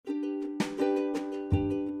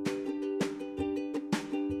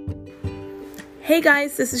Hey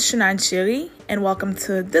guys, this is Shannon Shiri, and welcome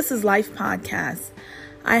to This Is Life podcast.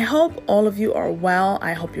 I hope all of you are well.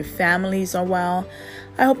 I hope your families are well.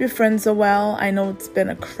 I hope your friends are well. I know it's been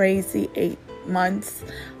a crazy 8 months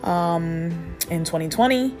in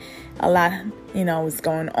 2020. A lot, is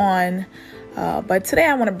going on. But today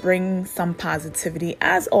I want to bring some positivity,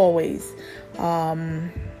 as always,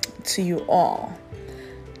 to you all.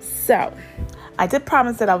 So, I did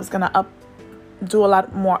promise that I was going to do a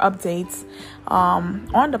lot more updates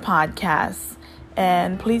on the podcast,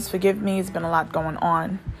 and please forgive me, it's been a lot going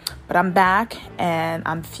on, but I'm back and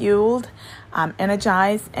I'm fueled, I'm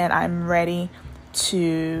energized, and I'm ready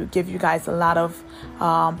to give you guys a lot of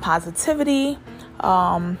positivity,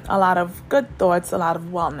 a lot of good thoughts, a lot of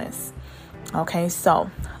wellness. Okay, so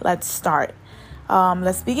let's start.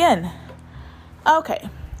 Let's begin. Okay,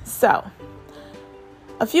 so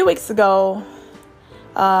a few weeks ago,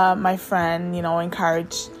 my friend,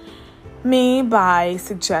 encouraged me by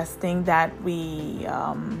suggesting that we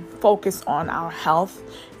focus on our health.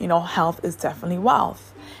 Health is definitely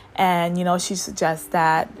wealth. And, she suggests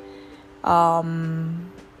that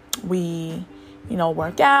we,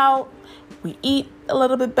 work out, we eat a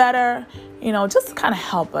little bit better, just to kind of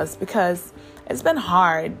help us, because it's been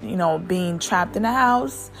hard, being trapped in the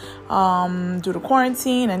house due to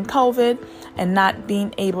quarantine and COVID, and not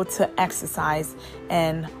being able to exercise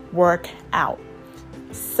and work out.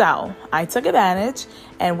 So I took advantage,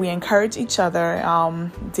 and we encourage each other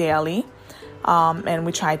daily, and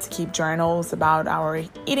we tried to keep journals about our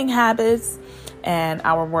eating habits and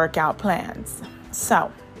our workout plans.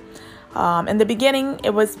 So in the beginning,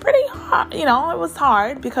 it was pretty hard. It was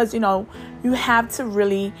hard because, you have to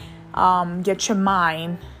really get your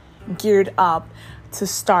mind geared up to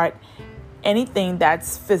start anything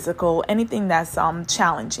that's physical, anything that's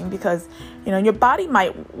challenging, because your body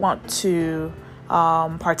might want to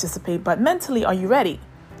participate, but mentally, are you ready?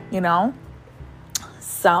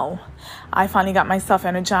 So I finally got myself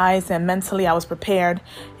energized, and mentally I was prepared,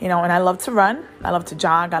 and I love to run, I love to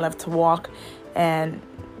jog, I love to walk. And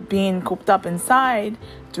being cooped up inside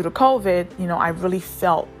due to COVID, I really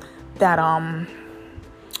felt that I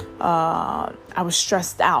was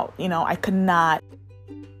stressed out. I could not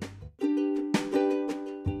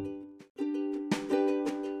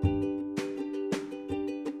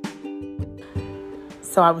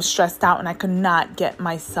So I was stressed out, and I could not get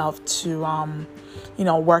myself to,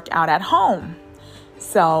 work out at home.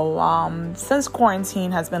 So since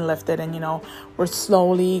quarantine has been lifted, and, we're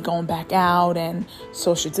slowly going back out and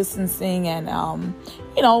social distancing and,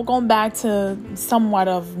 going back to somewhat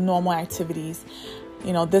of normal activities,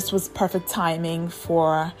 this was perfect timing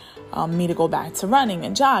for me to go back to running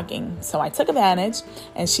and jogging. So I took advantage,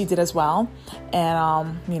 and she did as well.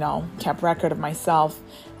 And, kept record of myself.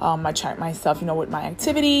 I tracked myself, with my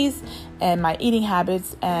activities and my eating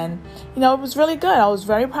habits. And, it was really good. I was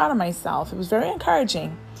very proud of myself. It was very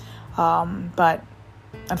encouraging. But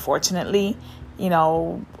unfortunately,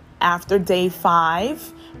 after day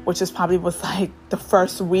 5, which is probably was like the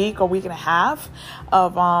first week or week and a half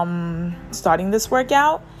of starting this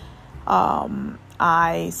workout,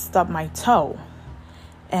 I stubbed my toe.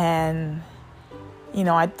 And,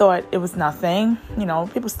 I thought it was nothing.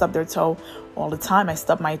 People stub their toe all the time. I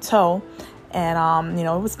stubbed my toe, and,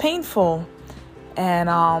 it was painful. And,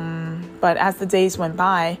 but as the days went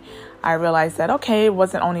by, I realized that, okay, it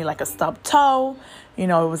wasn't only like a stubbed toe. It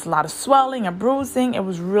was a lot of swelling and bruising. It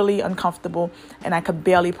was really uncomfortable, and I could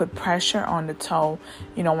barely put pressure on the toe,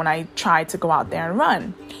 when I tried to go out there and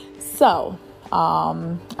run. So,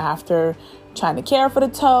 after trying to care for the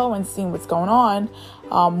toe and seeing what's going on,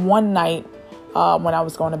 one night, when I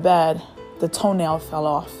was going to bed, the toenail fell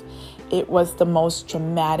off. It was the most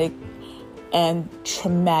dramatic and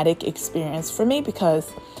traumatic experience for me,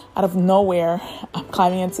 because out of nowhere, I'm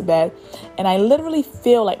climbing into bed, and I literally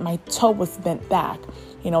feel like my toe was bent back.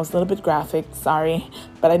 It's a little bit graphic, sorry,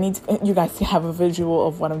 but I need you guys to have a visual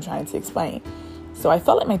of what I'm trying to explain. So I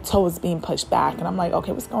felt like my toe was being pushed back, and I'm like,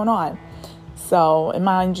 okay, what's going on? So, and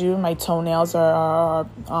mind you, my toenails are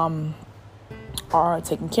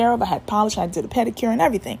taken care of. I had polish, I did a pedicure and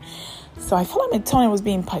everything. So I felt like my toenail was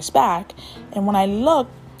being pushed back, and when I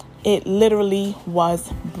looked, it literally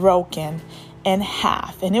was broken in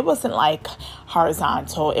half. And it wasn't like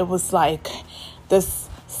horizontal. It was like this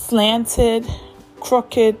slanted,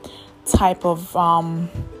 crooked type of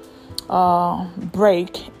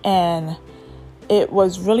break. And it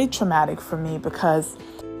was really traumatic for me, because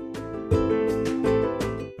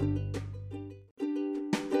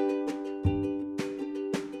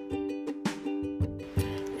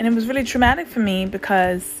and it was really traumatic for me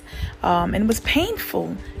because it was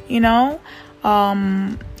painful,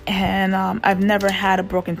 And I've never had a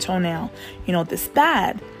broken toenail, this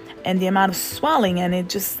bad. And the amount of swelling, and it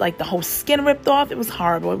just like the whole skin ripped off. It was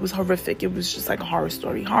horrible. It was horrific. It was just like a horror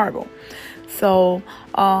story. Horrible. So,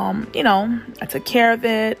 I took care of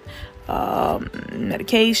it.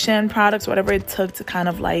 Medication, products, whatever it took to kind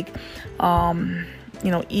of like,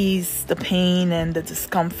 ease the pain and the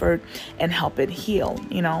discomfort and help it heal,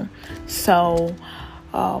 So,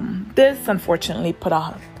 this unfortunately put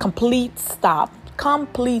a complete stop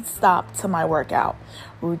to my workout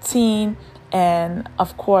routine. And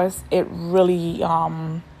of course, it really,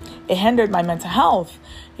 it hindered my mental health.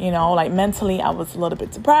 Like mentally, I was a little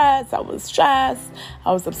bit depressed. I was stressed.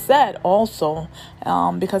 I was upset also,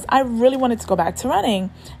 because I really wanted to go back to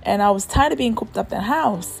running, and I was tired of being cooped up in the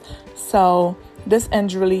house. So this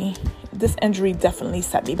injury definitely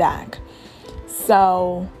set me back.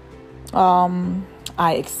 So, I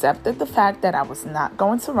accepted the fact that I was not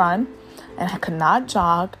going to run and I could not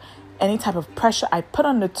jog. Any type of pressure I put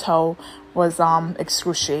on the toe was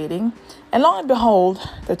excruciating. And lo and behold,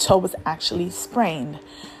 the toe was actually sprained.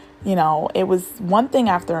 It was one thing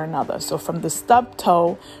after another. So from the stub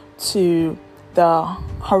toe to the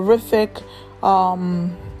horrific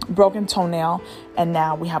broken toenail, and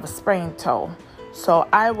now we have a sprained toe. So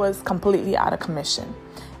I was completely out of commission.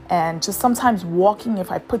 And just sometimes walking, if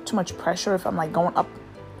I put too much pressure, if I'm like going up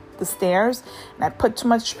the stairs and I put too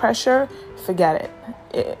much pressure, forget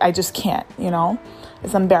it. I just can't,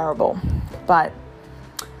 it's unbearable. But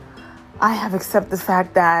I have accepted the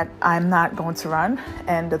fact that I'm not going to run,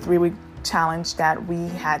 and the 3-week challenge that we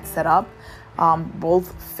had set up,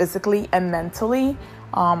 both physically and mentally,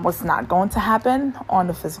 was not going to happen on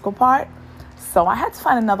the physical part. So I had to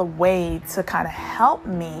find another way to kind of help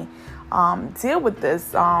me deal with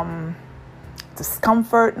this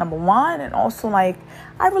discomfort, number one, and also like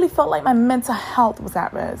I really felt like my mental health was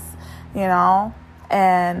at risk, and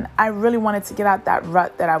I really wanted to get out that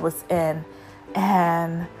rut that I was in.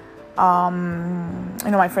 And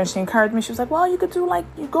my friend, she encouraged me. She was like, well, you could do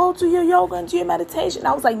you go do your yoga and do your meditation.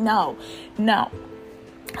 I was like, no, I'm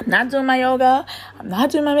not doing my yoga. I'm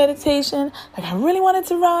not doing my meditation. I really wanted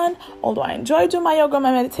to run. Although I enjoyed doing my yoga and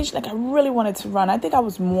my meditation, I really wanted to run. I think I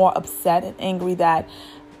was more upset and angry that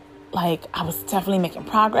I was definitely making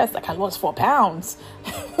progress. I lost 4 pounds,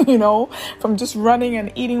 from just running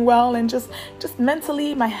and eating well, and just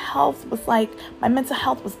mentally, my health was my mental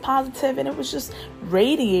health was positive, and it was just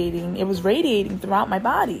radiating. It was radiating throughout my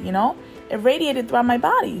body, it radiated throughout my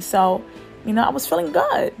body. So, I was feeling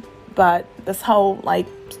good, but this whole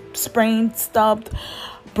sprained, stubbed,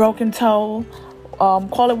 broken toe,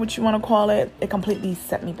 call it what you want to call it, it completely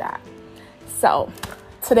set me back. So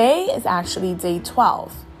today is actually day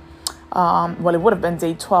 12. Well, it would have been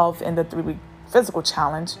day 12 in the 3-week physical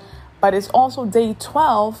challenge, but it's also day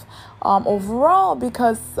 12 overall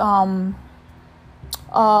because, the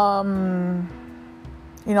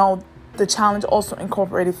challenge also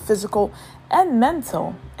incorporated physical and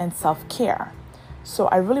mental and self-care. So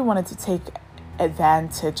I really wanted to take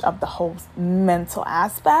advantage of the whole mental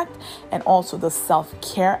aspect and also the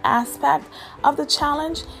self-care aspect of the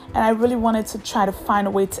challenge. And I really wanted to try to find a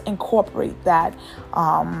way to incorporate that,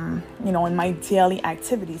 in my daily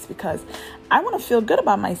activities, because I want to feel good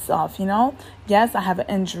about myself. Yes, I have an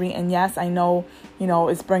injury, and yes, I know,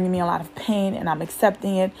 it's bringing me a lot of pain, and I'm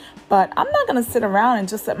accepting it, but I'm not going to sit around and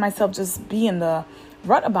just let myself just be in the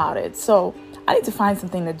rut about it. So I need to find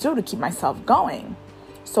something to do to keep myself going.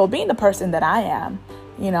 So being the person that I am,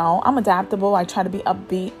 I'm adaptable. I try to be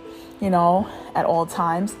upbeat, at all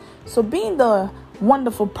times. So being the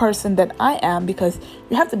wonderful person that I am, because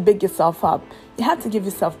you have to big yourself up. You have to give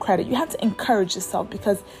yourself credit. You have to encourage yourself,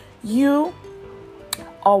 because you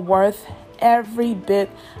are worth every bit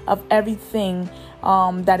of everything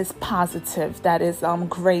that is positive, that is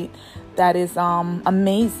great, that is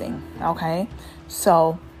amazing. Okay.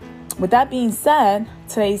 So with that being said,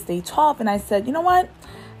 today's day 12, and I said, you know what?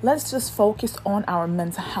 Let's just focus on our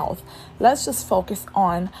mental health. Let's just focus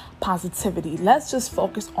on positivity. Let's just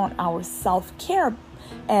focus on our self-care,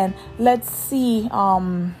 and let's see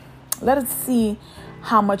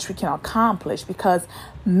how much we can accomplish. Because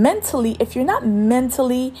mentally, if you're not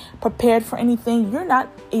mentally prepared for anything, you're not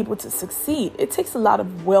able to succeed. It takes a lot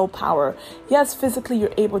of willpower. Yes, physically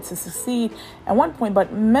you're able to succeed at one point,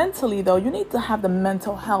 but mentally though, you need to have the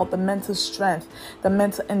mental health, the mental strength, the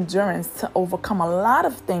mental endurance to overcome a lot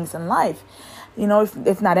of things in life,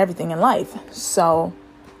 if not everything in life. So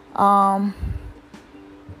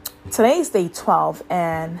today's day 12,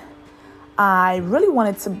 and I really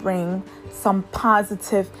wanted to bring some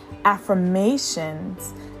positive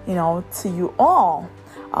affirmations, to you all.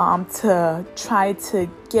 to try to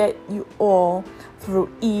get you all through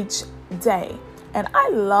each day. And I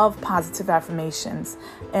love positive affirmations.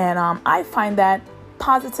 And I find that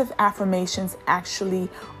positive affirmations actually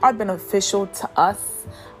are beneficial to us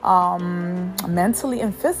mentally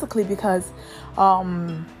and physically, because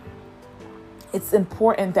it's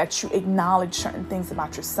important that you acknowledge certain things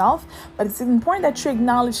about yourself, but it's important that you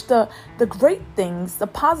acknowledge the great things, the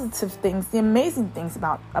positive things, the amazing things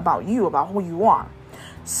about you, about who you are.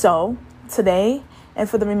 So today and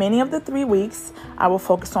for the remaining of the 3 weeks, I will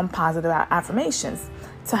focus on positive affirmations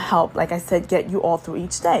to help, like I said, get you all through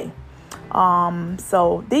each day.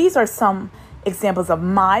 So these are some examples of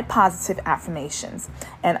my positive affirmations,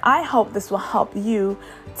 and I hope this will help you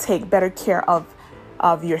take better care of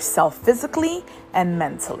yourself physically and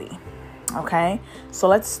mentally. Okay, so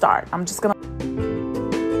let's start. I'm just gonna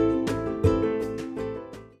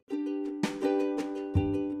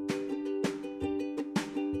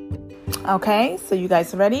Okay, so you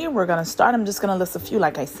guys ready? We're gonna start. I'm just gonna list a few,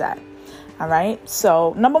 like I said. All right,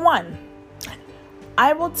 so number 1,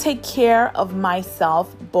 I will take care of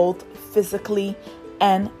myself both physically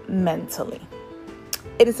and mentally.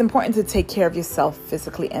 It is important to take care of yourself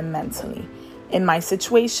physically and mentally. In my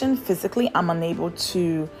situation, physically, I'm unable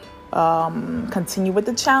to continue with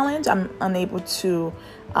the challenge. I'm unable to,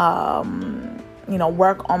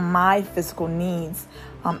 work on my physical needs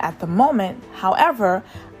at the moment. However,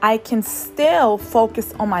 I can still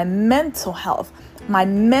focus on my mental health, my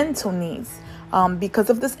mental needs. Because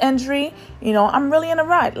of this injury, I'm really in a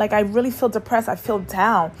rut. Like, I really feel depressed. I feel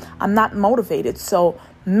down. I'm not motivated. So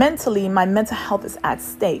mentally, my mental health is at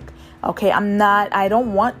stake. Okay, I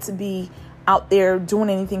don't want to be out there doing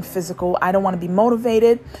anything physical. I don't want to be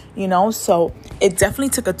motivated, so it definitely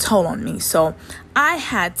took a toll on me. So I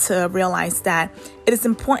had to realize that it is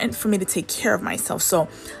important for me to take care of myself. So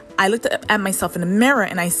I looked at myself in the mirror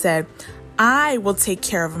and I said, I will take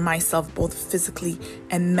care of myself both physically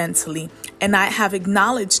and mentally. And I have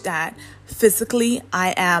acknowledged that physically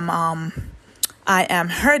I am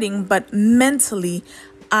hurting, but mentally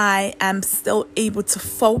I am still able to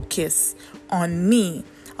focus on me,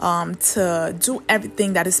 to do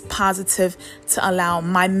everything that is positive to allow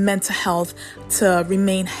my mental health to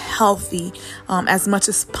remain healthy as much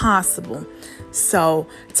as possible. So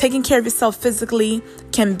taking care of yourself physically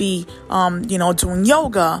can be, doing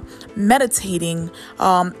yoga, meditating,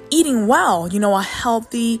 eating well, a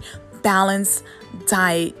healthy, balanced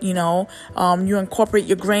diet. You incorporate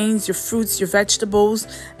your grains, your fruits, your vegetables,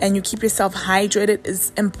 and you keep yourself hydrated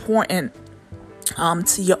is important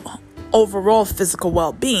to your overall physical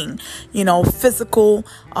well-being. Physical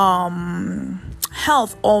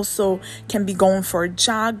health also can be going for a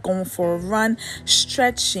jog, going for a run,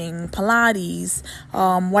 stretching, Pilates,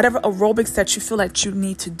 whatever aerobics that you feel like you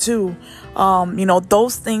need to do.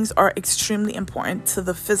 Those things are extremely important to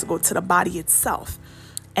the physical, to the body itself.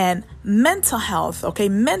 And mental health,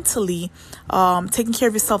 mentally, taking care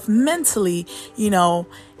of yourself mentally,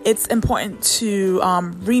 it's important to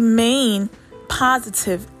remain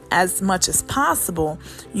positive as much as possible.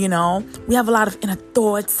 We have a lot of inner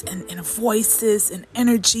thoughts and inner voices and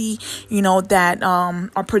energy, that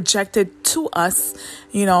are projected to us,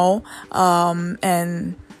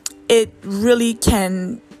 and it really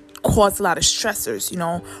can cause a lot of stressors,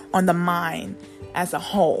 on the mind as a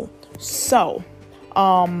whole. So,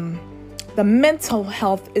 the mental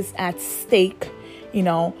health is at stake,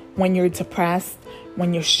 when you're depressed,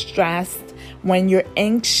 when you're stressed, when you're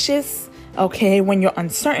anxious, when you're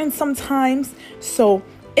uncertain sometimes. So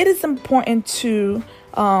it is important to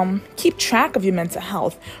keep track of your mental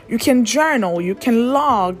health. You can journal, you can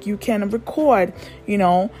log, you can record.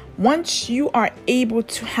 Once you are able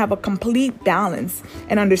to have a complete balance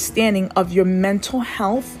and understanding of your mental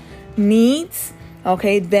health needs,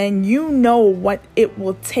 then you know what it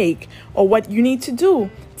will take or what you need to do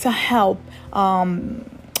to help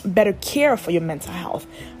better care for your mental health.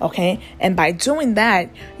 And by doing that,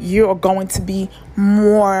 you're going to be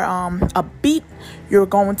more upbeat. You're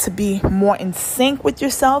going to be more in sync with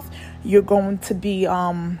yourself. You're going to be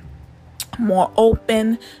more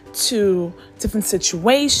open to different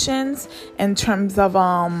situations in terms of,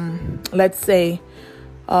 let's say,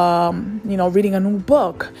 reading a new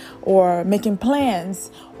book or making plans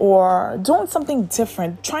or doing something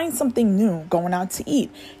different, trying something new, going out to eat.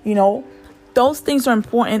 Those things are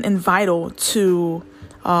important and vital to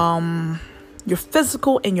your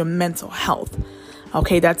physical and your mental health.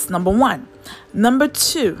 That's number 1. Number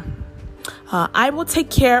 2, I will take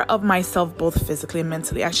care of myself both physically and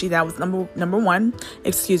mentally. Actually, that was number 1.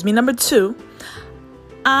 Excuse me. Number 2,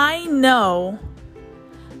 I know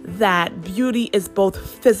that beauty is both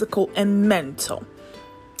physical and mental.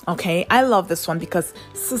 Okay, I love this one because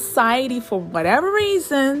society, for whatever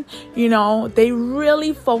reason, they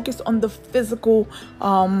really focus on the physical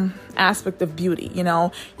aspect of beauty. You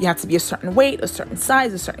have to be a certain weight, a certain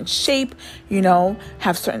size, a certain shape,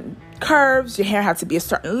 have certain curves. Your hair has to be a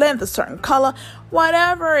certain length, a certain color,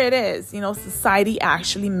 whatever it is. Society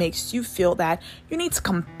actually makes you feel that you need to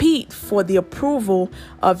compete for the approval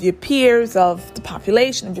of your peers, of the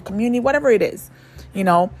population, of your community, whatever it is.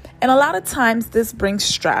 And a lot of times this brings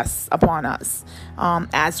stress upon us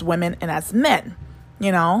as women and as men,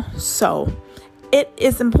 so it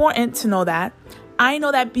is important to know that I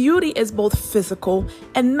know that beauty is both physical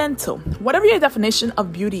and mental. Whatever your definition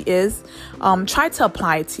of beauty is, try to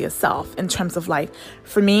apply it to yourself in terms of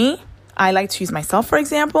for me, I like to use myself, for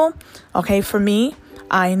example. Okay, for me,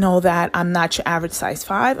 I know that I'm not your average size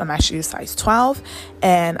 5. I'm actually a size 12.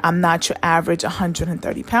 And I'm not your average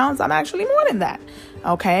 130 pounds. I'm actually more than that.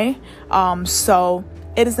 Okay? So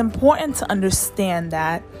it is important to understand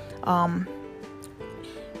that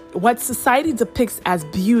what society depicts as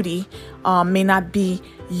beauty may not be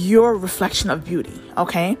your reflection of beauty.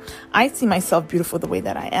 Okay? I see myself beautiful the way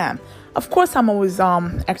that I am. Of course, I'm always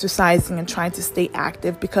exercising and trying to stay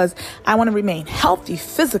active because I want to remain healthy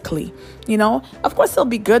physically. Of course, it'll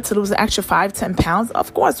be good to lose an extra 5-10 pounds.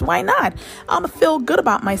 Of course, why not? I'm going to feel good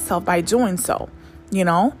about myself by doing so,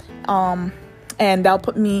 and that'll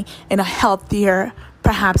put me in a healthier,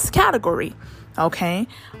 perhaps, category. Okay.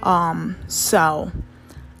 So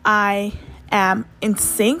I am in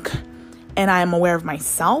sync and I am aware of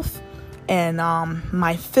myself and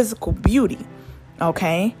my physical beauty.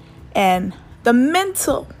 Okay. And the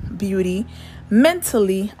mental beauty,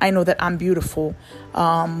 mentally, I know that I'm beautiful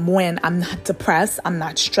when I'm not depressed, I'm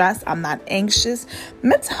not stressed, I'm not anxious.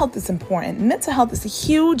 Mental health is important. Mental health is a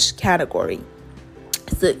huge category.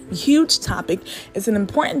 It's a huge topic. It's an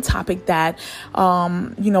important topic that,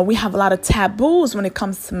 we have a lot of taboos when it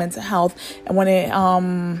comes to mental health and when it,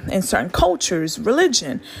 in certain cultures,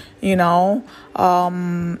 religion,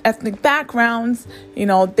 ethnic backgrounds,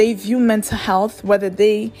 they view mental health, whether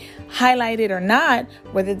they highlight it or not,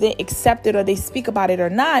 whether they accept it or they speak about it or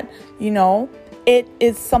not, it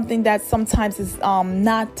is something that sometimes is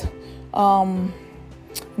not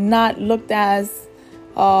looked as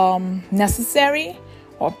necessary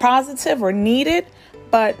or positive or needed,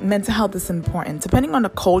 but mental health is important. Depending on the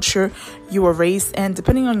culture you were raised in,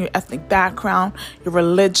 depending on your ethnic background, your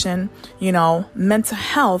religion, mental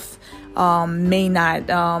health may not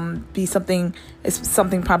be something, it's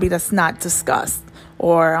something probably that's not discussed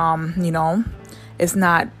or, it's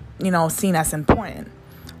not, seen as important.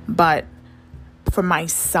 But for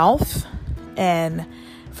myself and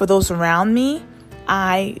for those around me,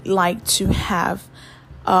 I like to have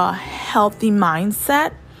a healthy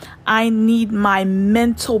mindset. I need my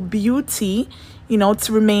mental beauty, to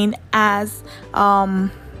remain as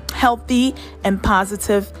healthy and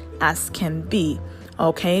positive as can be.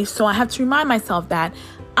 Okay, so I have to remind myself that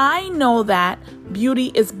I know that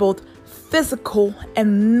beauty is both physical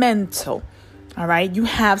and mental. All right, you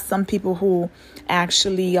have some people who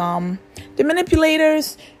actually, they're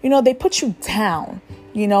manipulators, they put you down,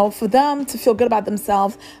 for them to feel good about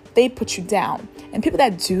themselves. They put you down. And people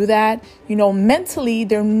that do that, mentally,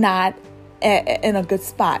 they're not in a good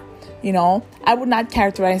spot. I would not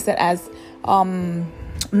characterize that as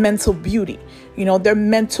mental beauty. Their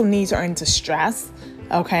mental needs are in distress.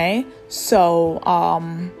 Okay. So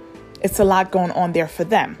it's a lot going on there for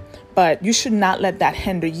them. But you should not let that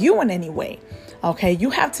hinder you in any way. Okay. You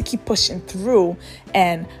have to keep pushing through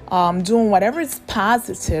and doing whatever is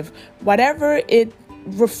positive, whatever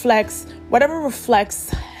reflects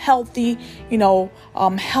healthy,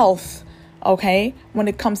 health, okay, when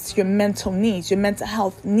it comes to your mental needs, your mental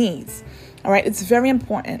health needs. All right. It's very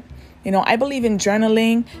important. I believe in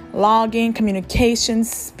journaling, logging, communication,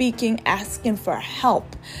 speaking, asking for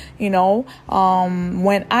help.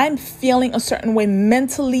 When I'm feeling a certain way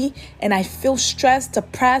mentally and I feel stressed,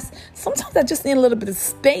 depressed, sometimes I just need a little bit of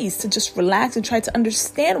space to just relax and try to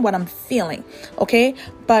understand what I'm feeling. Okay.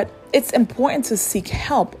 But it's important to seek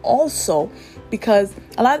help also, because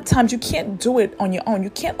a lot of times you can't do it on your own. You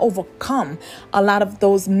can't overcome a lot of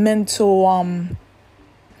those mental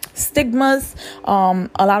stigmas, a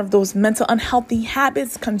lot of those mental unhealthy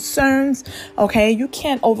habits, concerns. Okay, you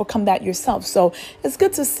can't overcome that yourself. So it's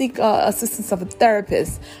good to seek assistance of a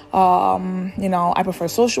therapist. I prefer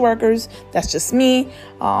social workers. That's just me.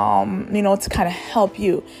 To kind of help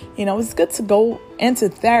you. It's good to go into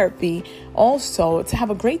therapy also, to have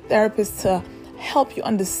a great therapist to help you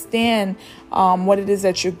understand what it is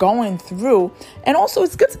that you're going through. And also,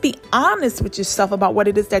 it's good to be honest with yourself about what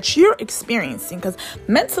it is that you're experiencing. Because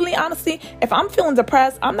mentally, honestly, if I'm feeling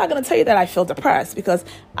depressed, I'm not going to tell you that I feel depressed, because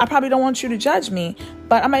I probably don't want you to judge me.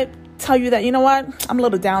 But I might tell you that, you know what, I'm a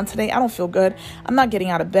little down today. I don't feel good. I'm not getting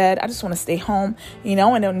out of bed. I just want to stay home,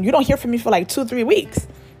 and then you don't hear from me for like 2-3 weeks.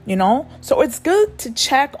 So it's good to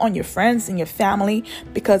check on your friends and your family,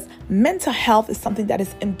 because mental health is something that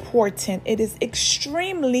is important. It is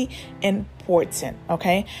extremely important.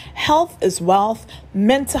 Okay. Health is wealth.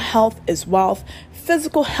 Mental health is wealth.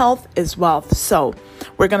 Physical health is wealth. So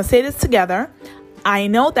we're going to say this together. I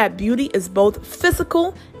know that beauty is both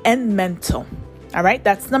physical and mental. All right.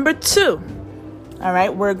 That's number 2. All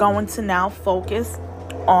right. We're going to now focus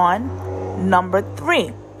on number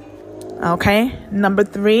 3. Okay, number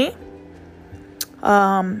 3.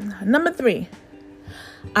 I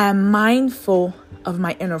am mindful of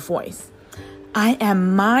my inner voice. I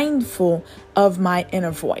am mindful of my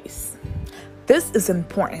inner voice. This is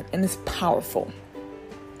important and it's powerful.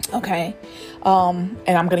 Okay, and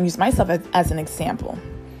I'm going to use myself as an example.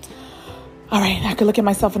 All right, I could look at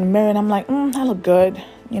myself in the mirror and I'm like, I look good.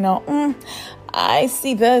 I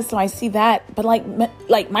see this or I see that, but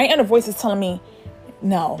like my inner voice is telling me,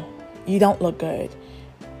 no. You don't look good.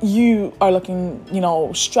 You are looking,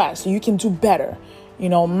 stressed. You can do better.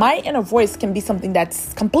 My inner voice can be something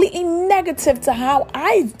that's completely negative to how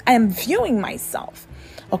I am viewing myself.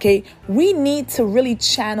 Okay. We need to really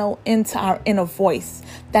channel into our inner voice.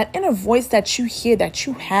 That inner voice that you hear, that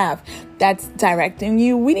you have, that's directing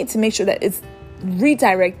you. We need to make sure that it's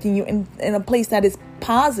redirecting you in a place that is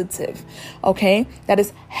positive. Okay. That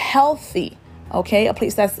is healthy. Okay. A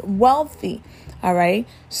place that's wealthy. All right.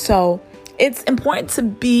 So it's important to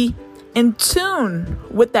be in tune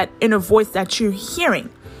with that inner voice that you're hearing.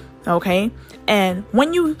 Okay. And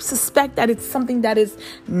when you suspect that it's something that is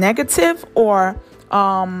negative or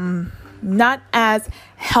not as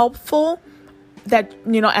helpful that,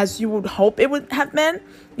 as you would hope it would have been,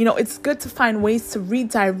 it's good to find ways to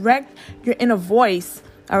redirect your inner voice.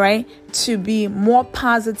 All right. To be more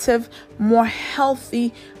positive, more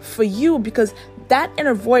healthy for you, because that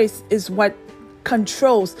inner voice is what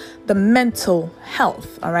controls the mental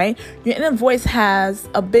health. All right. Your inner voice has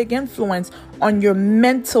a big influence on your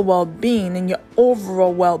mental well-being and your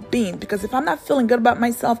overall well-being, because if I'm not feeling good about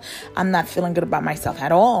myself, I'm not feeling good about myself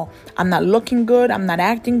at all. I'm not looking good. I'm not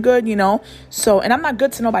acting good, so, and I'm not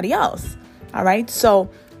good to nobody else. All right. So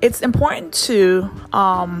it's important to,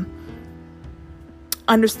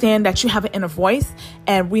 understand that you have an inner voice,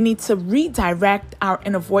 and we need to redirect our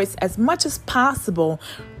inner voice as much as possible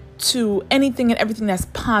to anything and everything that's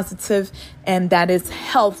positive and that is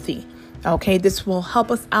healthy. Okay, this will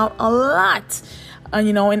help us out a lot,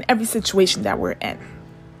 in every situation that we're in.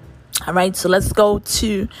 All right, so let's go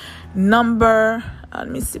to number, let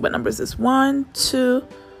me see, what number is this? 1, 2,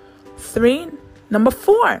 3, number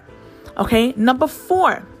 4. Okay, number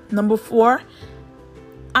 4.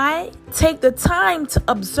 I take the time to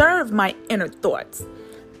observe my inner thoughts.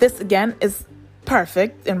 This again is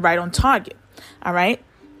perfect and right on target. All right.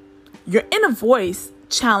 Your inner voice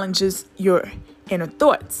challenges your inner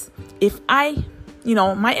thoughts. If my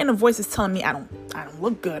inner voice is telling me I don't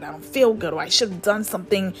look good, I don't feel good, or I should have done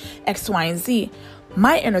something X, Y, and Z,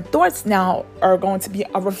 my inner thoughts now are going to be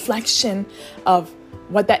a reflection of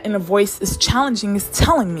what that inner voice is challenging, is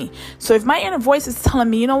telling me. So if my inner voice is telling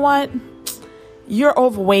me, you know what, you're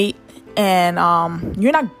overweight and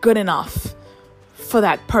you're not good enough for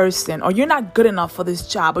that person, or you're not good enough for this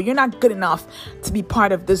job, or you're not good enough to be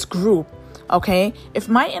part of this group. Okay. If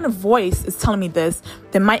my inner voice is telling me this,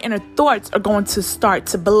 then my inner thoughts are going to start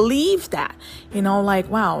to believe that, like,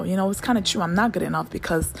 wow, it's kind of true. I'm not good enough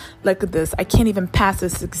because look at this. I can't even pass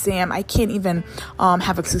this exam. I can't even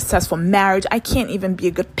have a successful marriage. I can't even be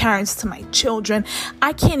a good parent to my children.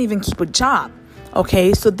 I can't even keep a job.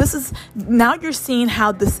 Okay, so this is, now you're seeing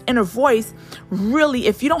how this inner voice really,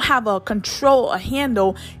 if you don't have a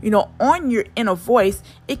handle, on your inner voice,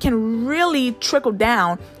 it can really trickle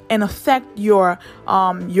down and affect your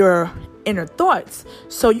inner thoughts.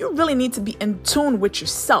 So you really need to be in tune with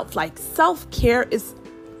yourself. Like, self-care is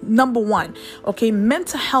number 1. Okay,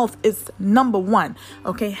 mental health is number 1.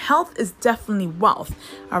 Okay, health is definitely wealth.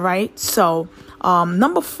 All right, so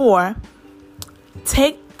number 4,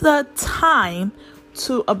 take the time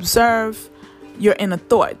to observe your inner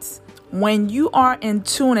thoughts. When you are in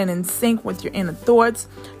tune and in sync with your inner thoughts,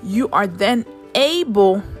 you are then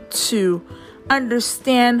able to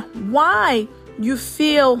understand why you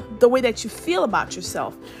feel the way that you feel about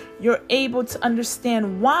yourself. You're able to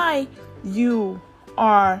understand why you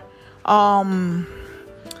are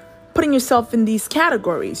putting putting yourself in these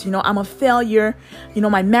categories. I'm a failure.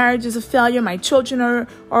 My marriage is a failure. My children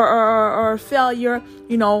are a failure.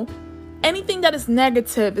 Anything that is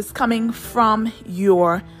negative is coming from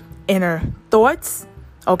your inner thoughts,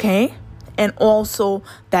 okay? And also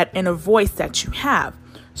that inner voice that you have.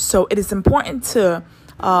 So it is important to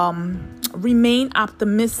remain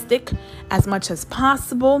optimistic as much as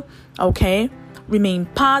possible, okay? Remain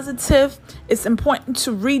positive. It's important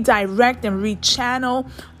to redirect and rechannel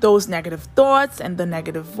those negative thoughts and the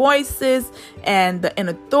negative voices and the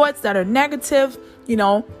inner thoughts that are negative.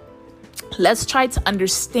 Let's try to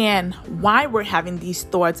understand why we're having these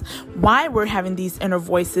thoughts, why we're having these inner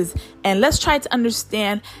voices, and let's try to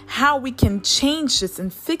understand how we can change this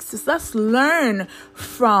and fix this. Let's learn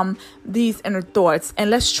from these inner thoughts, and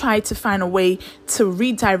let's try to find a way to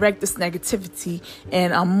redirect this negativity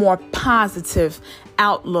in a more positive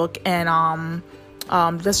outlook, and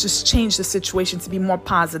let's just change the situation to be more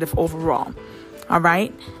positive overall. All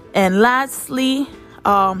right. And lastly,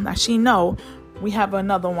 we have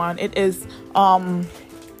another one. It is,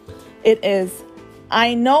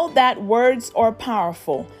 I know that words are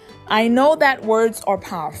powerful. I know that words are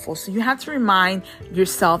powerful. So you have to remind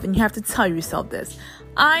yourself, and you have to tell yourself this.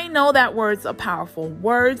 I know that words are powerful.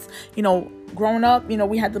 Words, growing up,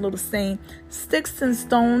 we had the little saying, sticks and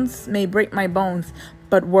stones may break my bones,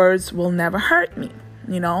 but words will never hurt me,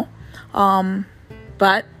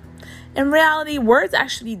 But in reality, words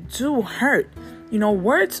actually do hurt.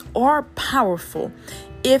 Words are powerful.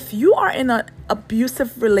 If you are in an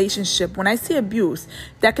abusive relationship, when I say abuse,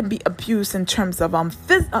 that can be abuse in terms of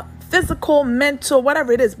physical, mental,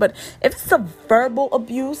 whatever it is. But if it's a verbal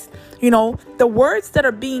abuse, the words that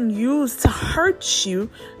are being used to hurt you,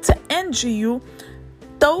 to injure you,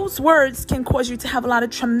 those words can cause you to have a lot of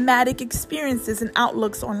traumatic experiences and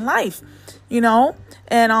outlooks on life,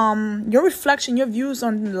 and your reflection, your views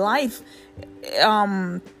on life,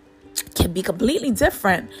 can be completely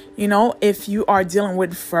different, if you are dealing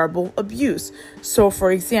with verbal abuse. So,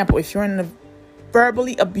 for example, if you're in a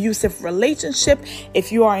verbally abusive relationship,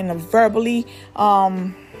 if you are in a verbally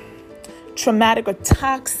traumatic or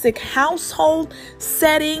toxic household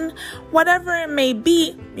setting, whatever it may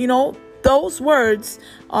be, those words,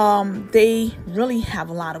 they really have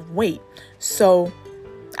a lot of weight. So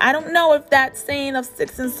I don't know if that saying of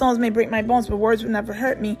sticks and stones may break my bones, but words will never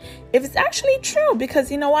hurt me, if it's actually true,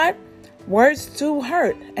 because you know what? Words do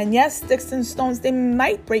hurt. And yes, sticks and stones, they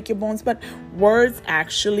might break your bones, but words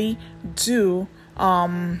actually do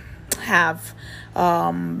have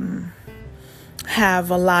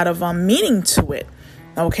a lot of meaning to it.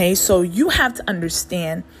 Okay, so you have to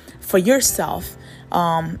understand for yourself,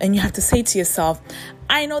 and you have to say to yourself,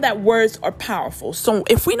 I know that words are powerful. So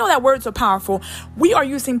if we know that words are powerful, we are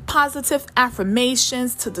using positive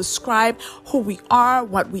affirmations to describe who we are,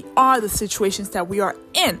 what we are, the situations that we are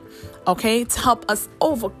in, okay, to help us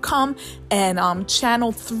overcome and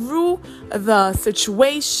channel through the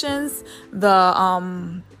situations, the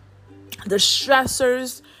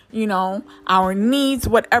stressors, our needs,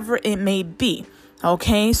 whatever it may be.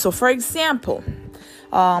 Okay, so for example,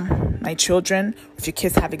 my children, if your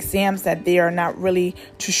kids have exams that they are not really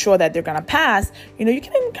too sure that they're going to pass, you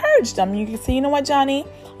can encourage them. You can say, you know what, Johnny,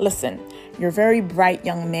 listen, you're a very bright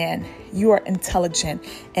young man. You are intelligent,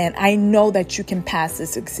 and I know that you can pass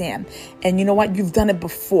this exam. And you know what? You've done it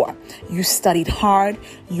before. You studied hard.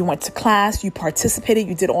 You went to class. You participated.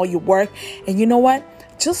 You did all your work. And you know what?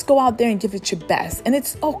 Just go out there and give it your best. And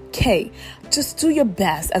it's okay. Just do your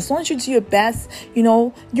best. As long as you do your best,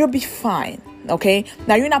 you'll be fine. Okay.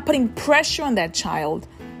 Now you're not putting pressure on that child.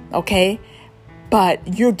 Okay.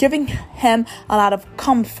 But you're giving him a lot of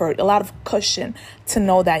comfort, a lot of cushion to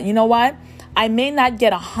know that, you know what? I may not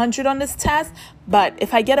get 100 on this test, but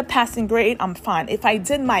if I get a passing grade, I'm fine. If I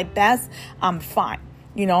did my best, I'm fine.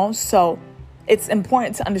 So it's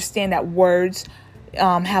important to understand that words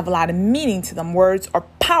have a lot of meaning to them. Words are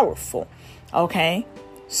powerful. Okay.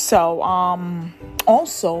 So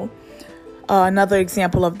also another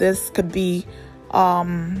example of this could be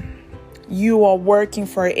you are working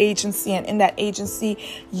for an agency, and in that agency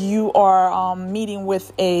you are meeting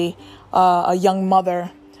with a young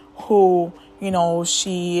mother who,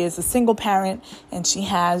 she is a single parent and she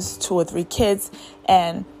has 2 or 3 kids,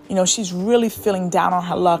 and she's really feeling down on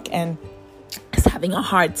her luck and is having a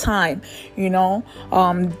hard time,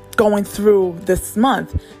 going through this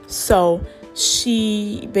month. So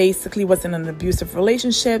she basically was in an abusive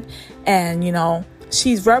relationship, and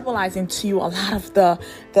she's verbalizing to you a lot of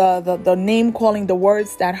the name calling, the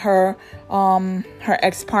words that her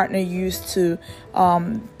ex-partner used to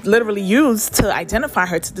literally use to identify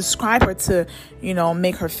her, to describe her, to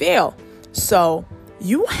make her feel. So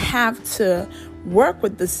you have to work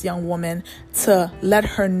with this young woman to let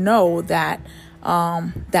her know that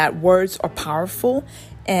that words are powerful,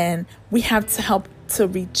 and we have to help to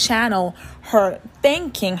rechannel her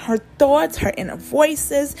thinking, her thoughts, her inner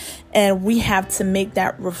voices, and we have to make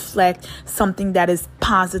that reflect something that is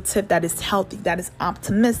positive, that is healthy, that is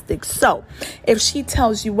optimistic. So if she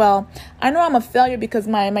tells you, well, I know I'm a failure because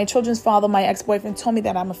my children's father, my ex-boyfriend, told me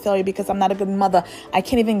that I'm a failure because I'm not a good mother. I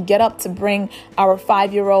can't even get up to bring our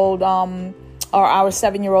 5-year-old or our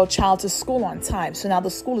 7-year-old child to school on time. So now the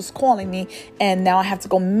school is calling me, and now I have to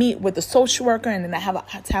go meet with the social worker, and then I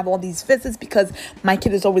have to have all these visits because my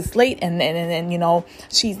kid is always late, and you know,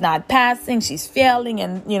 she's not passing, she's failing,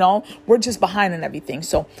 and you know, we're just behind and everything.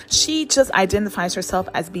 So she just identifies herself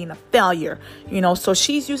as being a failure, you know, so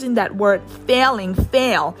she's using that word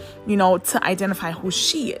fail, you know, to identify who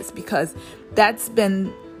she is, because that's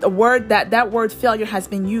been the word that word failure has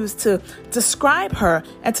been used to describe her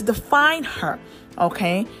and to define her.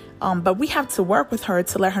 Okay. But we have to work with her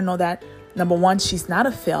to let her know that, number one, she's not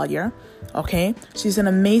a failure. Okay. She's an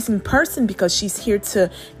amazing person because she's here to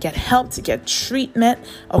get help, to get treatment.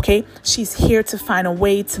 Okay. She's here to find a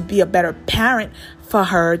way to be a better parent for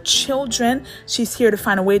her children. She's here to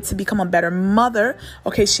find a way to become a better mother.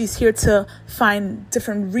 Okay. She's here to find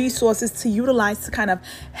different resources to utilize to kind of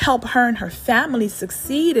help her and her family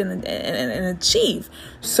succeed and achieve.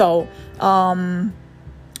 So,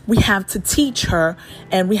 we have to teach her,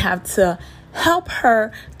 and we have to help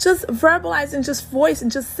her just verbalize and just voice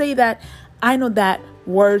and just say that I know that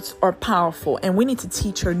words are powerful, and we need to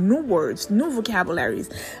teach her new words, new vocabularies.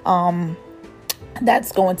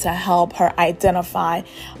 That's going to help her identify,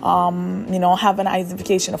 have an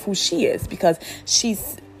identification of who she is, because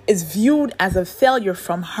she's is viewed as a failure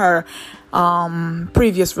from her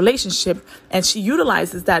previous relationship, and she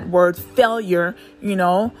utilizes that word failure,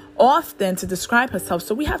 often to describe herself.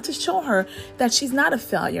 So we have to show her that she's not a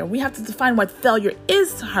failure. We have to define what failure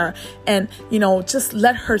is to her, and just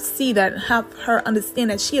let her see that, have her understand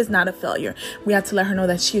that she is not a failure. We have to let her know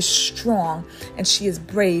that she is strong, and she is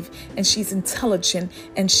brave, and she's intelligent,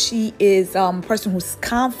 and she is a person who's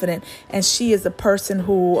confident, and she is a person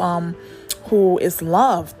who is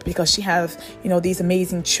loved, because she has, these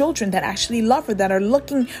amazing children that actually love her, that are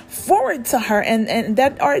looking forward to her, and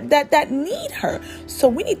that need her. So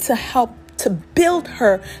we need to help to build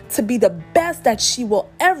her to be the best that she will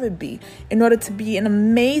ever be, in order to be an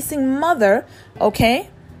amazing mother, okay,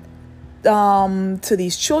 to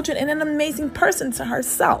these children, and an amazing person to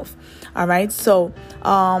herself. All right. So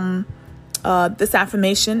this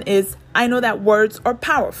affirmation is, I know that words are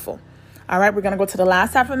powerful. All right. We're going to go to the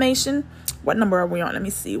last affirmation. What number are we on? Let me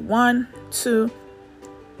see. 1, 2,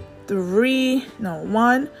 3. No,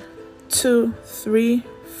 1, 2, 3,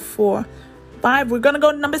 4, 5. We're going to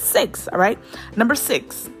go to number 6. All right. Number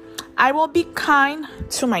 6. I will be kind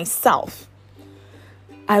to myself.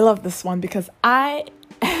 I love this one because I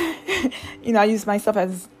use myself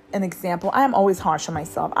as an example. I am always harsh on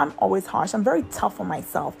myself. I'm always harsh. I'm very tough on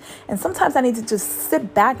myself. And sometimes I need to just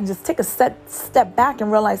sit back and just take a step back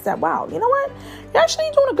and realize that, wow, you know what? You're actually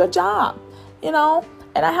doing a good job,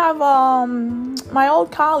 And I have my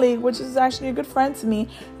old colleague, which is actually a good friend to me,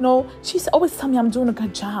 she's always telling me I'm doing a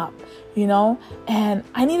good job, and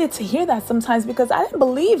I needed to hear that sometimes because I didn't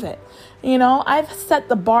believe it. I've set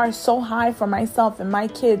the bar so high for myself and my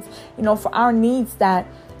kids, for our needs, that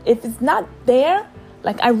if it's not there,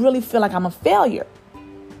 I really feel like I'm a failure.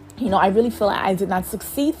 I really feel like I did not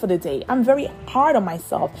succeed for the day. I'm very hard on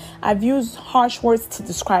myself. I've used harsh words to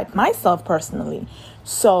describe myself personally.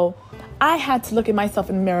 So I had to look at myself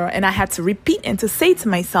in the mirror, and I had to repeat and to say to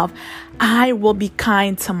myself, I will be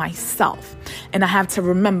kind to myself. And I have to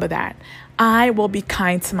remember that. I will be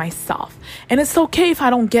kind to myself. And it's okay if I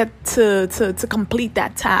don't get to complete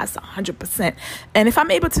that task 100%. And if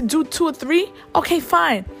I'm able to do 2 or 3, okay,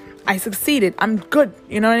 fine. I succeeded. I'm good.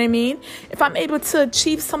 You know what I mean? If I'm able to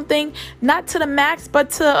achieve something, not to the max,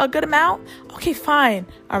 but to a good amount, okay, fine.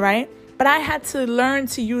 All right. But I had to learn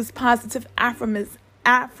to use positive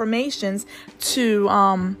affirmations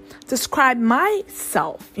to describe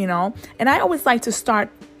myself, and I always like to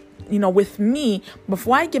start, with me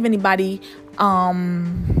before I give anybody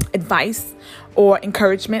advice or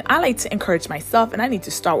encouragement. I like to encourage myself, and I need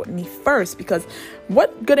to start with me first, because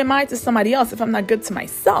what good am I to somebody else if I'm not good to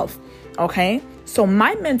myself? Okay. So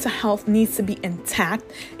my mental health needs to be intact.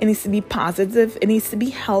 It needs to be positive. It needs to be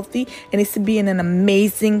healthy. It needs to be in an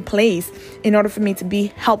amazing place in order for me to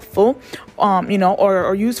be helpful,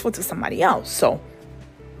 or useful to somebody else. So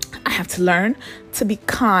I have to learn to be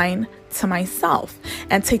kind to myself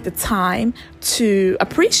and take the time to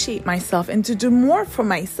appreciate myself and to do more for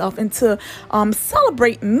myself and to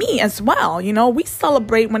celebrate me as well. You know, we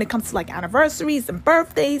celebrate when it comes to like anniversaries and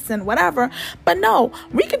birthdays and whatever, but no,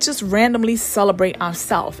 we could just randomly celebrate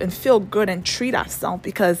ourselves and feel good and treat ourselves,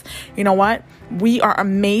 because you know what? We are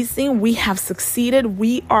amazing. We have succeeded.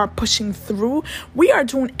 We are pushing through. We are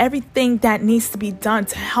doing everything that needs to be done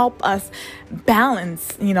to help us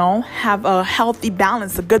balance, you know, have a healthy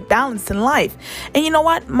balance, a good balance in life. And you know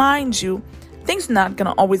what? Mind you, things are not going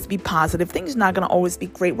to always be positive. Things are not going to always be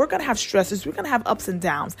great. We're going to have stresses. We're going to have ups and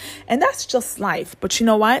downs. And that's just life. But you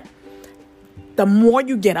know what? The more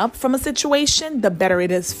you get up from a situation, the better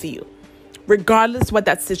it is for you. Regardless what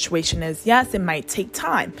that situation is. Yes, it might take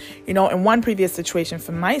time. You know, in one previous situation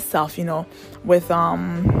for myself, you know, with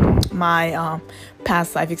my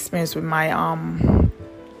past life experience with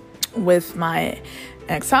my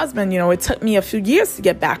ex-husband, you know, it took me a few years to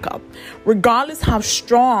get back up. Regardless how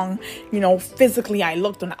strong, you know, physically I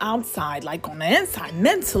looked on the outside, like on the inside,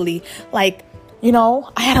 mentally, like, you know,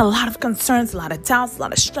 I had a lot of concerns, a lot of doubts, a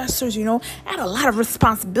lot of stressors, you know. I had a lot of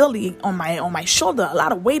responsibility on my shoulder, a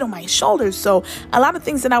lot of weight on my shoulders. So a lot of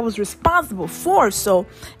things that I was responsible for. So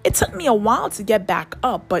it took me a while to get back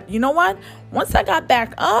up. But you know what? Once I got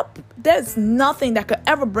back up, there's nothing that could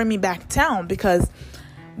ever bring me back down, because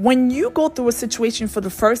when you go through a situation for the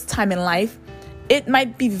first time in life, it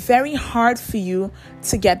might be very hard for you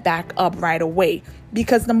to get back up right away.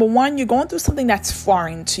 Because number one, you're going through something that's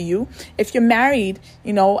foreign to you. If you're married,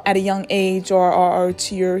 you know, at a young age or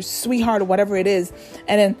to your sweetheart or whatever it is,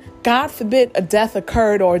 and then God forbid a death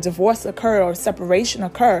occurred or a divorce occurred or separation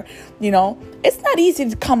occurred, you know, it's not easy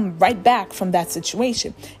to come right back from that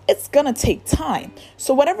situation. It's going to take time.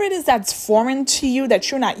 So whatever it is that's foreign to you, that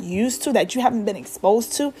you're not used to, that you haven't been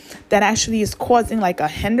exposed to, that actually is causing like a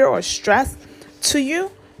hinder or stress to you,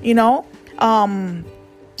 you know,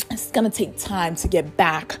 it's going to take time to get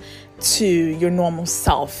back to your normal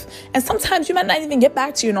self. And sometimes you might not even get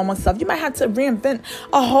back to your normal self. You might have to reinvent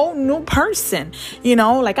a whole new person. You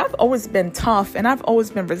know, like I've always been tough and I've always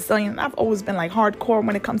been resilient. I've always been like hardcore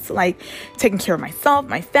when it comes to like taking care of myself,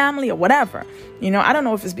 my family, or whatever. You know, I don't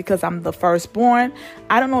know if it's because I'm the firstborn.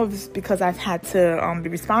 I don't know if it's because I've had to be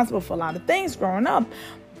responsible for a lot of things growing up.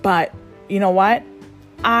 But you know what?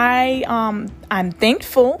 I'm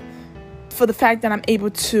thankful for the fact that I'm able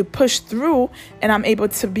to push through and I'm able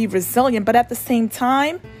to be resilient. But at the same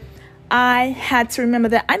time, I had to remember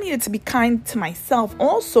that I needed to be kind to myself.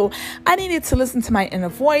 Also, I needed to listen to my inner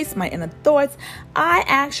voice, my inner thoughts. I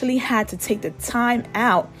actually had to take the time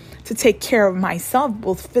out to take care of myself,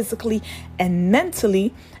 both physically and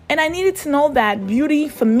mentally. And I needed to know that beauty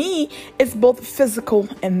for me is both physical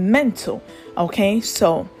and mental. Okay,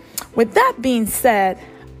 so with that being said,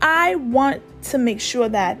 I want to make sure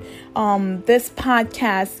that this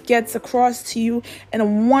podcast gets across to you in a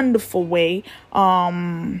wonderful way.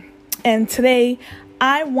 And today,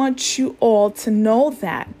 I want you all to know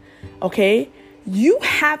that, okay, you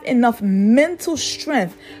have enough mental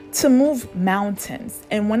strength to move mountains.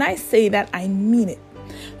 And when I say that, I mean it,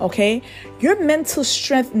 okay? Your mental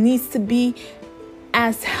strength needs to be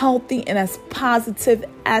as healthy and as positive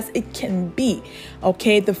as it can be.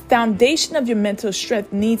 Okay, the foundation of your mental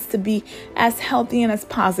strength needs to be as healthy and as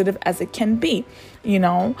positive as it can be. You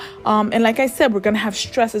know, and like I said, we're gonna have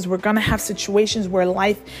stresses. We're gonna have situations where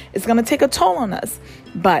life is gonna take a toll on us.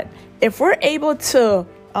 But if we're able to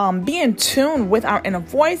be in tune with our inner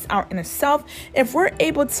voice, our inner self, if we're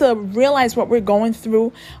able to realize what we're going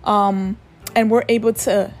through, and we're able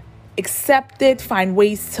to accept it, find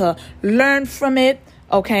ways to learn from it,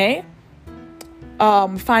 okay?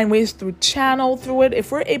 Find ways to channel through it.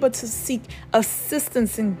 If we're able to seek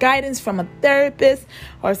assistance and guidance from a therapist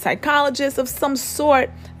or a psychologist of some sort,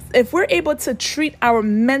 if we're able to treat our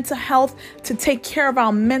mental health, to take care of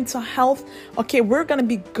our mental health, okay, we're going to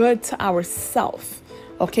be good to ourselves,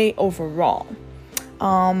 okay, overall.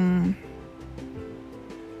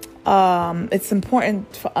 It's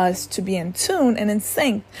important for us to be in tune and in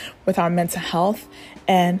sync with our mental health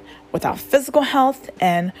and with our physical health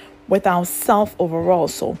and with our self overall.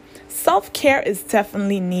 So self-care is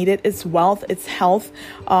definitely needed. It's wealth, it's health.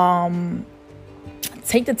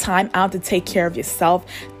 Take the time out to take care of yourself.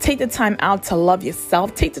 Take the time out to love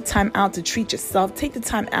yourself. Take the time out to treat yourself. Take the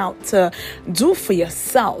time out to do for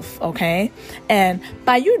yourself, okay? And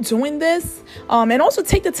by you doing this, and also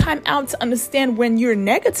take the time out to understand when you're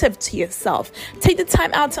negative to yourself. Take the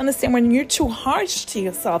time out to understand when you're too harsh to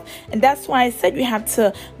yourself. And that's why I said you have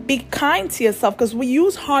to be kind to yourself, because we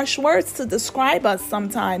use harsh words to describe us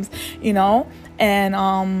sometimes, you know? And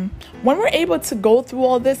when we're able to go through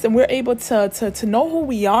all this and we're able to know who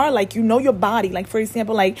we are, like, you know, your body, like, for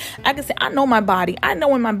example, like Like, I can say, I know my body. I know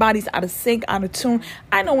when my body's out of sync, out of tune.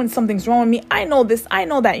 I know when something's wrong with me. I know this. I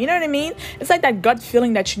know that. You know what I mean? It's like that gut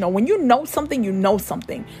feeling that you know. When you know something, you know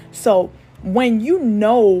something. So when you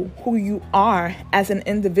know who you are as an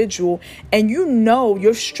individual and you know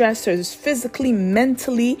your stressors physically,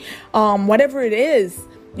 mentally, whatever it is,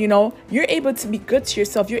 you know, you're able to be good to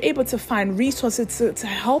yourself. You're able to find resources to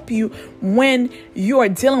help you when you are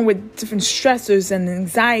dealing with different stressors and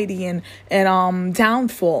anxiety and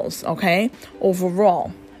downfalls, okay,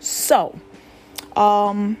 overall. So,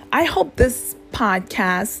 I hope this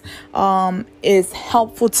podcast is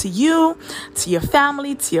helpful to you, to your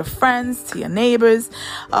family, to your friends, to your neighbors.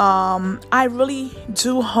 I really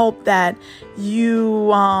do hope that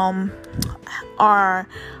you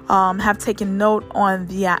have taken note on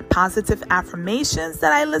the positive affirmations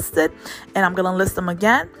that I listed, and I'm gonna list them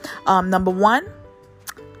again. Number 1,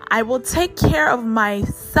 I will take care of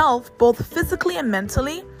myself both physically and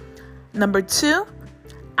mentally. Number 2,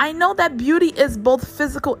 I know that beauty is both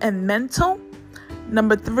physical and mental.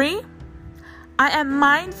 Number 3, I am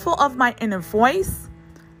mindful of my inner voice.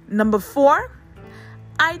 Number 4,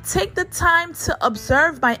 I take the time to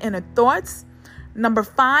observe my inner thoughts. Number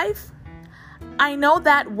 5, I know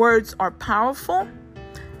that words are powerful.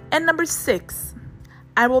 And number 6,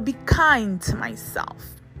 I will be kind to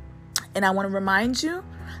myself. And I want to remind you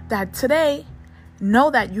that today, know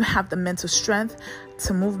that you have the mental strength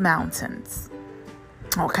to move mountains.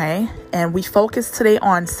 Okay? And we focus today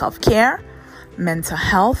on self-care, mental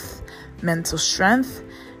health, mental strength,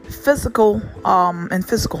 physical and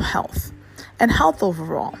physical health, and health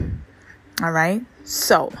overall. All right?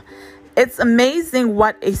 So, it's amazing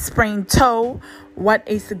what a sprained toe, what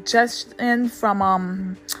a suggestion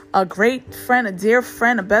from a great friend, a dear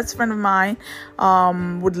friend, a best friend of mine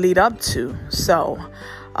would lead up to. So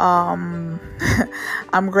I'm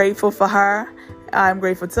grateful for her. I'm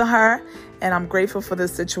grateful to her. And I'm grateful for the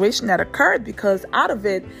situation that occurred, because out of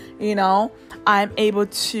it, you know, I'm able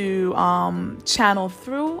to channel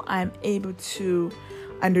through. I'm able to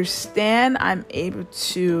understand. I'm able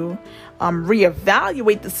to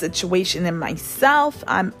reevaluate the situation in myself.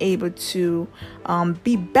 I'm able to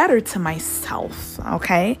be better to myself.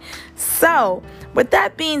 Okay. So with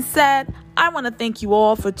that being said, I want to thank you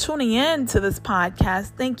all for tuning in to this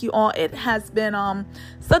podcast. Thank you all. It has been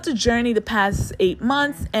such a journey the past 8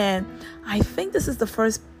 months. And I think this is the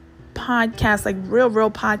first podcast, like real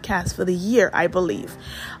podcast for the year, I believe.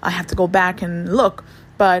 I have to go back and look,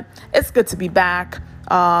 but it's good to be back.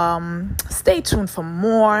 Stay tuned for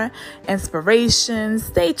more inspiration.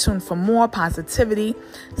 Stay tuned for more positivity.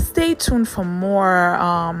 Stay tuned for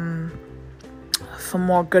more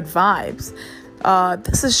good vibes.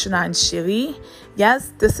 This is Shannon Shiri.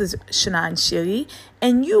 Yes, this is Shannon Shiri.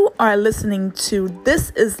 And you are listening to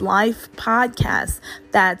This Is Life Podcast.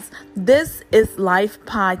 That's This Is Life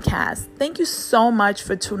Podcast. Thank you so much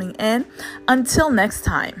for tuning in. Until next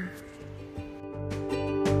time.